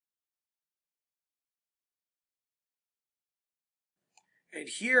And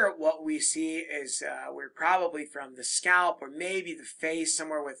here what we see is we're probably from the scalp or maybe the face,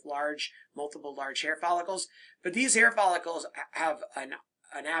 somewhere with multiple large hair follicles. But these hair follicles have an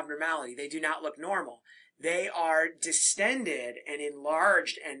abnormality. They do not look normal. They are distended and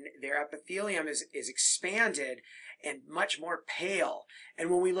enlarged, and their epithelium is expanded and much more pale. And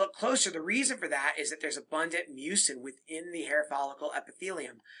when we look closer, the reason for that is that there's abundant mucin within the hair follicle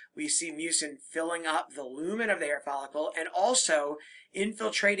epithelium. We see mucin filling up the lumen of the hair follicle and also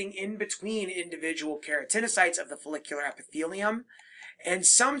infiltrating in between individual keratinocytes of the follicular epithelium. And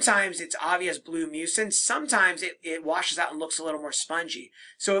sometimes it's obvious blue mucin. Sometimes it washes out and looks a little more spongy.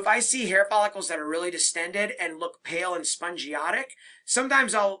 So if I see hair follicles that are really distended and look pale and spongiotic,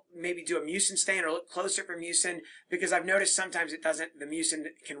 sometimes I'll maybe do a mucin stain or look closer for mucin, because I've noticed sometimes the mucin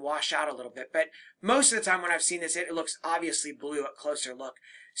can wash out a little bit. But most of the time when I've seen this, it looks obviously blue at closer look.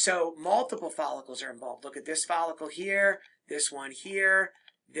 So multiple follicles are involved. Look at this follicle here, this one here,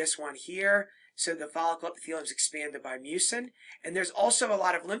 this one here. So the follicle epithelium is expanded by mucin. And there's also a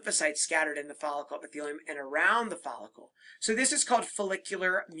lot of lymphocytes scattered in the follicle epithelium and around the follicle. So this is called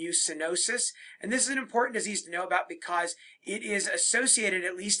follicular mucinosis. And this is an important disease to know about because it is associated,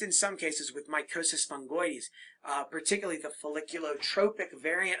 at least in some cases, with Mycosis fungoides, particularly the folliculotropic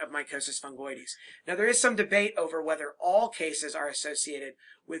variant of Mycosis fungoides. Now, there is some debate over whether all cases are associated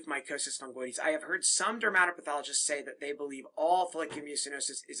with Mycosis fungoides. I have heard some dermatopathologists say that they believe all follicular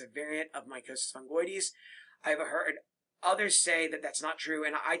mucinosis is a variant of Mycosis fungoides. I've heard others say that that's not true,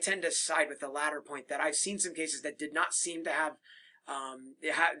 and I tend to side with the latter point, that I've seen some cases that did not seem to have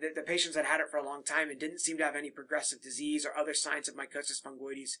the patients had it for a long time and didn't seem to have any progressive disease or other signs of Mycosis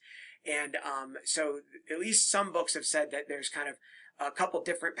fungoides. And so at least some books have said that there's kind of a couple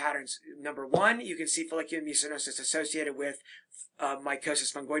different patterns. Number one, you can see follicular mucinosis associated with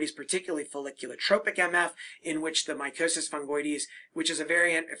Mycosis fungoides, particularly folliculotropic MF, in which the Mycosis fungoides, which is a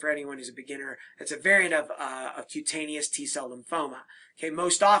variant, for anyone who's a beginner, it's a variant of cutaneous T-cell lymphoma. Okay,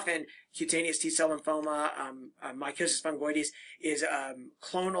 most often, cutaneous T-cell lymphoma, Mycosis fungoides, is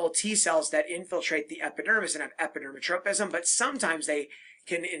clonal T-cells that infiltrate the epidermis and have epidermotropism, but sometimes they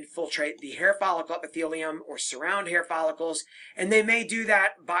can infiltrate the hair follicle epithelium or surround hair follicles, and they may do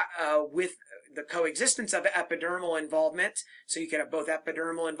that by, with the coexistence of epidermal involvement. So you can have both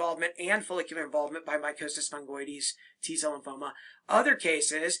epidermal involvement and follicular involvement by Mycosis fungoides T-cell lymphoma. Other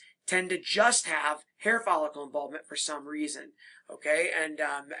cases tend to just have hair follicle involvement for some reason. Okay,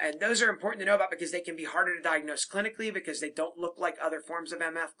 and those are important to know about because they can be harder to diagnose clinically because they don't look like other forms of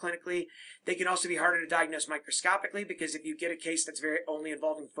MF clinically. They can also be harder to diagnose microscopically because if you get a case that's only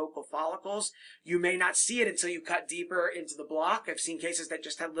involving focal follicles, you may not see it until you cut deeper into the block. I've seen cases that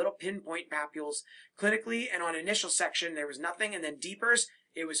just had little pinpoint papules clinically, and on initial section there was nothing, and then deepers,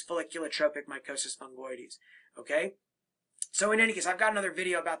 it was folliculotropic Mycosis fungoides. Okay? So in any case, I've got another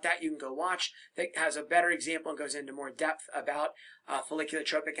video about that you can go watch that has a better example and goes into more depth about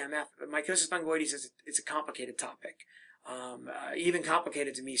folliculotropic MF. But Mycosis fungoides is a complicated topic, even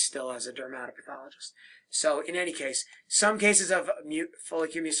complicated to me still as a dermatopathologist. So in any case, some cases of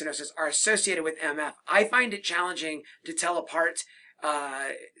follicular mucinosis are associated with MF. I find it challenging to tell apart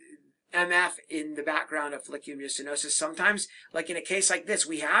MF in the background of follicular mucinosis. Sometimes, like in a case like this,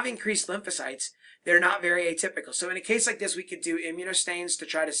 we have increased lymphocytes. They're not very atypical. So in a case like this, we could do immunostains to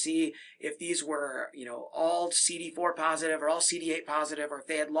try to see if these were, all CD4 positive or all CD8 positive, or if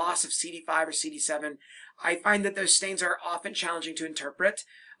they had loss of CD5 or CD7. I find that those stains are often challenging to interpret,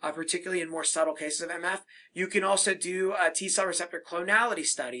 particularly in more subtle cases of MF. You can also do T-cell receptor clonality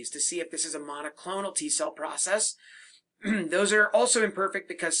studies to see if this is a monoclonal T-cell process. Those are also imperfect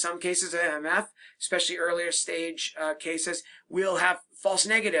because some cases of MF, especially earlier stage cases, will have false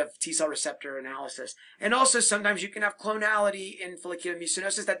negative T-cell receptor analysis. And also sometimes you can have clonality in follicular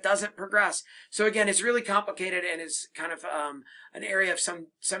mucinosis that doesn't progress. So again, it's really complicated and is kind of an area of some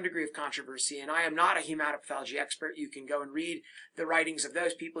degree of controversy. And I am not a hematopathology expert. You can go and read the writings of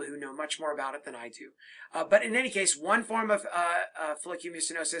those people who know much more about it than I do. But in any case, one form of follicular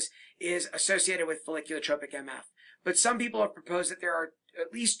mucinosis is associated with folliculotropic MF. But some people have proposed that there are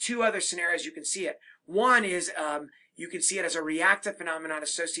at least two other scenarios you can see it. One is you can see it as a reactive phenomenon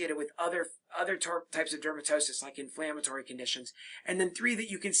associated with other types of dermatosis, like inflammatory conditions. And then three,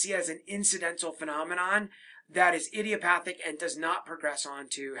 that you can see as an incidental phenomenon that is idiopathic and does not progress on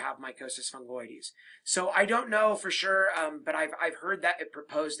to have Mycosis fungoides. So I don't know for sure, but I've heard that it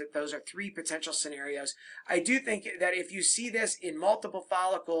proposed that those are three potential scenarios. I do think that if you see this in multiple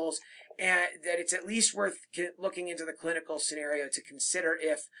follicles, and that it's at least worth looking into the clinical scenario to consider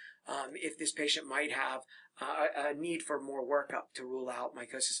if this patient might have a need for more workup to rule out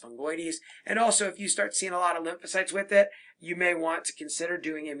Mycosis fungoides. And also, if you start seeing a lot of lymphocytes with it, you may want to consider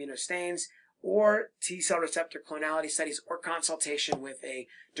doing immunostains or T-cell receptor clonality studies or consultation with a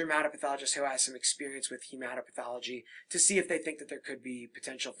dermatopathologist who has some experience with hematopathology to see if they think that there could be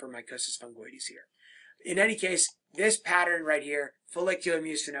potential for Mycosis fungoides here. In any case, this pattern right here, follicular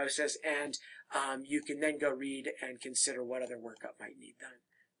mucinosis, and you can then go read and consider what other workup might need done.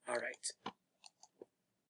 All right.